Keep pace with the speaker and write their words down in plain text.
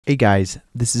Hey guys,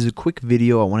 this is a quick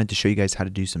video. I wanted to show you guys how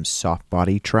to do some soft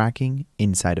body tracking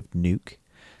inside of Nuke.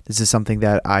 This is something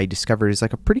that I discovered is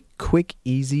like a pretty quick,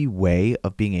 easy way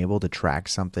of being able to track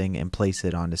something and place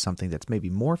it onto something that's maybe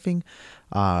morphing.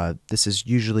 This is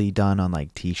usually done on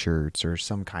like t-shirts or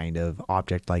some kind of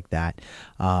object like that.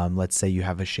 Let's say you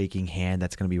have a shaking hand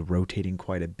that's going to be rotating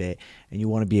quite a bit and you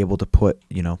want to be able to put,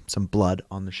 some blood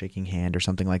on the shaking hand or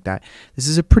something like that. This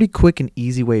is a pretty quick and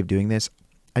easy way of doing this.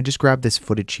 I just grabbed this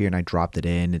footage here and I dropped it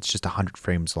in. It's just 100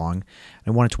 frames long.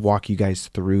 I wanted to walk you guys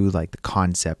through like the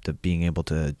concept of being able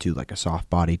to do like a soft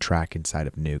body track inside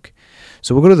of Nuke.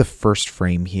 So we'll go to the first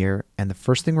frame here, and the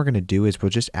first thing we're going to do is we'll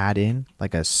just add in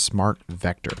like a smart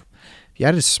vector. If you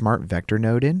add a smart vector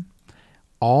node in,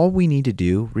 all we need to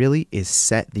do really is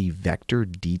set the vector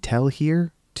detail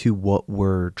here to what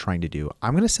we're trying to do.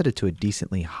 I'm going to set it to a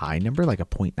decently high number, like a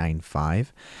 0.95.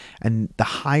 And the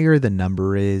higher the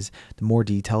number is, the more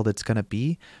detailed it's going to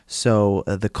be. So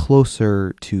the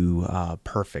closer to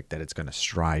perfect that it's going to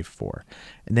strive for.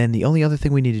 And then the only other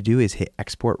thing we need to do is hit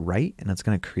export right, and it's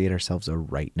going to create ourselves a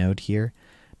right node here.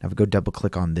 Now if we go double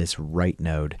click on this right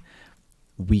node,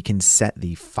 we can set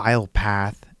the file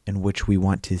path in which we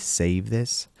want to save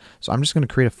this. So I'm just going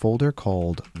to create a folder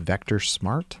called Vector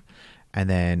Smart. And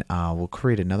then we'll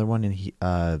create another one in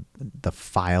the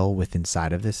file with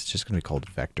inside of this. It's just going to be called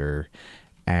vector.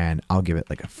 And I'll give it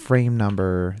like a frame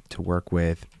number to work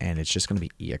with. And it's just going to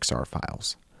be EXR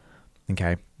files.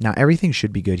 Okay. Now everything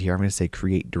should be good here. I'm going to say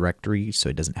create directory so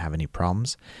it doesn't have any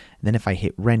problems. And then if I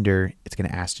hit render, it's going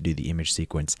to ask to do the image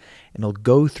sequence. And it'll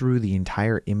go through the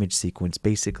entire image sequence,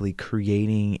 basically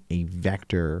creating a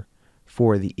vector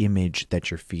for the image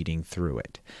that you're feeding through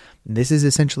it. And this is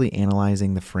essentially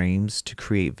analyzing the frames to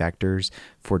create vectors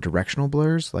for directional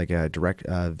blurs. Like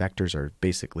vectors are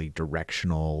basically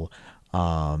directional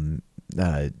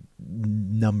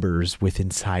numbers with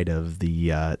inside of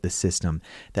the system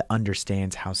that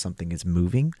understands how something is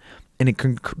moving, and it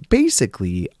can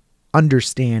basically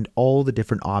understand all the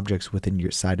different objects within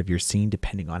your side of your scene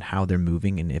depending on how they're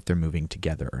moving and if they're moving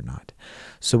together or not.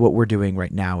 So what we're doing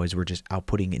right now is we're just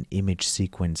outputting an image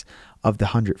sequence of the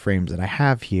 100 frames that I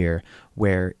have here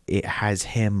where it has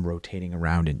him rotating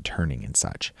around and turning and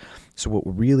such. So what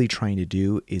we're really trying to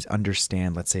do is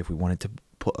understand, let's say if we wanted to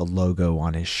put a logo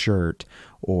on his shirt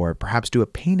or perhaps do a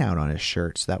paint out on his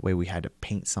shirt, so that way we had to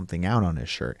paint something out on his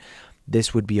shirt.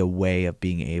 This would be a way of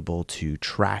being able to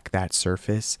track that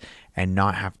surface and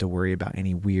not have to worry about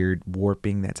any weird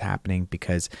warping that's happening,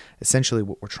 because essentially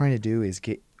what we're trying to do is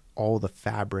get all the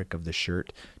fabric of the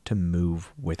shirt to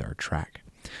move with our track.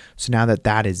 So now that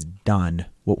that is done,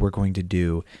 what we're going to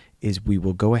do is we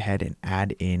will go ahead and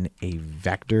add in a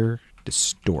vector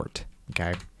distort.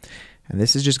 Okay. And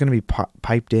this is just going to be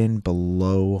piped in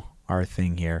below our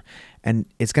thing here. And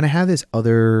it's going to have this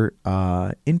other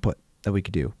input that we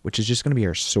could do, which is just going to be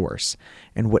our source.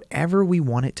 And whatever we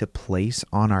want it to place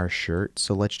on our shirt,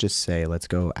 so let's just say, let's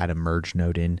go add a merge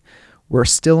node in. We're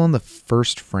still on the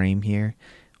first frame here.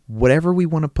 Whatever we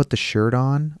want to put the shirt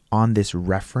on this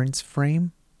reference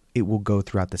frame, it will go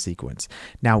throughout the sequence.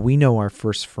 Now we know our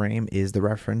first frame is the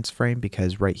reference frame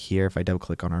because right here, if I double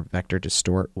click on our vector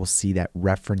distort, we'll see that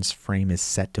reference frame is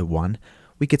set to 1.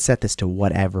 We could set this to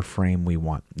whatever frame we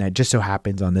want. Now it just so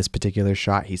happens on this particular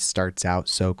shot, he starts out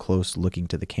so close looking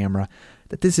to the camera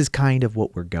that this is kind of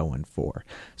what we're going for.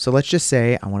 So let's just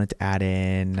say I wanted to add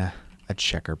in a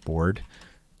checkerboard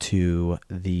to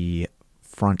the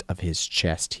front of his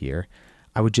chest here.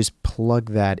 I would just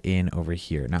plug that in over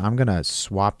here. Now I'm going to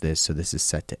swap this so this is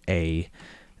set to A,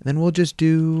 and then we'll just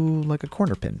do like a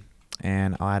corner pin.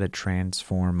 And I'll add a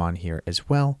transform on here as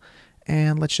well.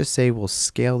 And let's just say we'll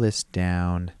scale this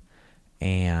down,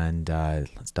 and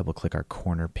let's double click our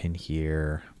corner pin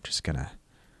here. I'm just going to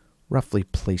roughly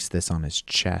place this on his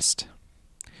chest.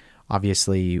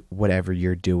 Obviously, whatever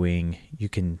you're doing, you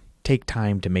can take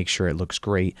time to make sure it looks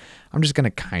great. I'm just going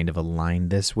to kind of align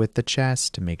this with the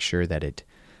chest to make sure that it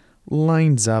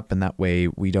lines up, and that way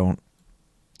we don't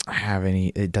have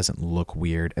it doesn't look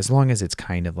weird, as long as it's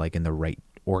kind of like in the right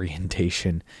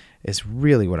orientation is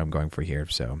really what I'm going for here.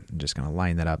 So I'm just going to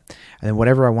line that up, and then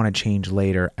whatever I want to change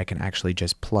later, I can actually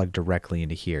just plug directly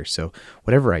into here. So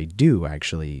whatever I do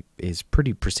actually is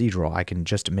pretty procedural. I can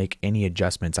just make any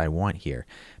adjustments I want here,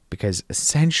 because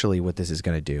essentially what this is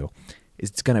going to do is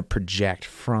it's going to project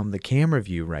from the camera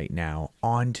view right now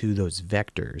onto those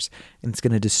vectors, and it's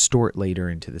going to distort later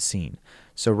into the scene.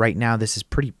 So right now this is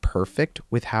pretty perfect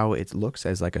with how it looks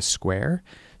as like a square.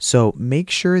 So make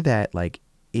sure that like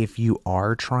if you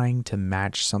are trying to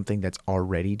match something that's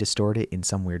already distorted in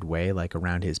some weird way, like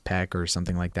around his pec or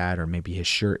something like that, or maybe his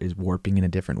shirt is warping in a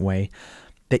different way,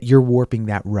 that you're warping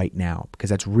that right now, because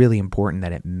that's really important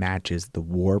that it matches the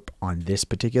warp on this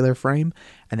particular frame.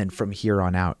 And then from here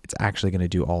on out, it's actually going to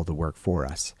do all the work for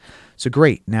us. So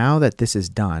great. Now that this is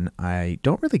done, I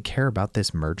don't really care about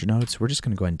this merge node, so we're just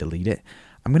going to go ahead and delete it.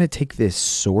 I'm going to take this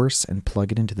source and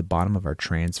plug it into the bottom of our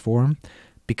transform,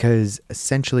 because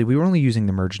essentially we were only using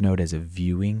the merge node as a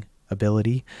viewing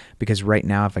ability, because right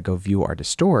now if I go view our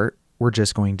distort, we're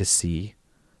just going to see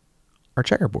our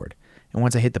checkerboard. And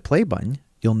once I hit the play button,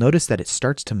 you'll notice that it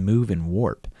starts to move and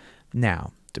warp.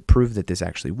 Now, to prove that this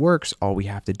actually works, all we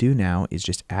have to do now is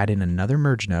just add in another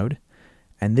merge node.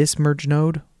 And this merge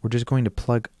node, we're just going to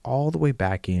plug all the way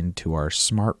back into our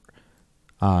smart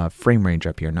frame range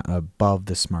up here, above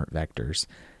the SmartVectors.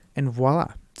 And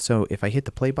voila. So if I hit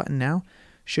the play button now,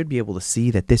 should be able to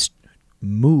see that this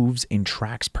moves and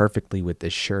tracks perfectly with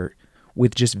this shirt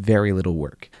with just very little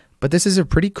work. But this is a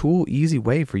pretty cool, easy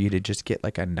way for you to just get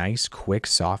like a nice, quick,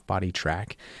 soft body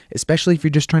track, especially if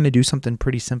you're just trying to do something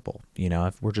pretty simple. You know,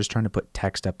 if we're just trying to put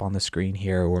text up on the screen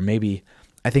here, or maybe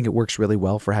I think it works really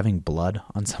well for having blood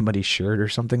on somebody's shirt or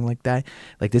something like that.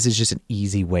 Like, this is just an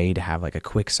easy way to have like a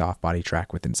quick soft body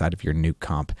track with inside of your Nuke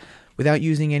comp without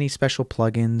using any special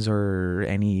plugins or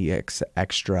any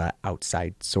extra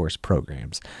outside source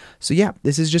programs. So yeah,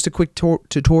 this is just a quick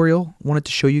tutorial. Wanted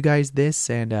to show you guys this,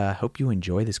 and hope you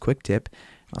enjoy this quick tip.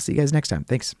 I'll see you guys next time.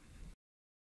 Thanks.